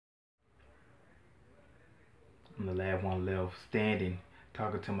I'm the last one left standing,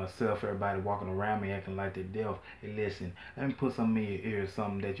 talking to myself. Everybody walking around me acting like they're deaf. Hey, listen, let me put something in your ear,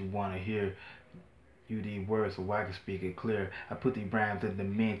 something that you want to hear. You these words so I can speak it clear. I put these rhymes in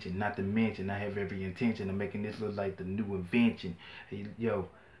dimension, not to mention I have every intention of making this look like the new invention. Hey, yo,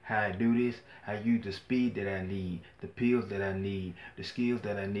 how I do this, I use the speed that I need, the pills that I need, the skills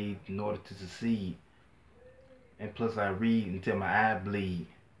that I need in order to succeed. And plus I read until my eye bleed.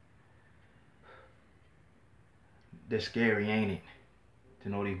 That's scary, ain't it? To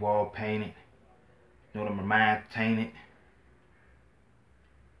know these walls painted, know that my mind tainted.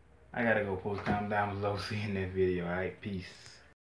 I gotta go post, comment down below, see you in that video, alright? Peace.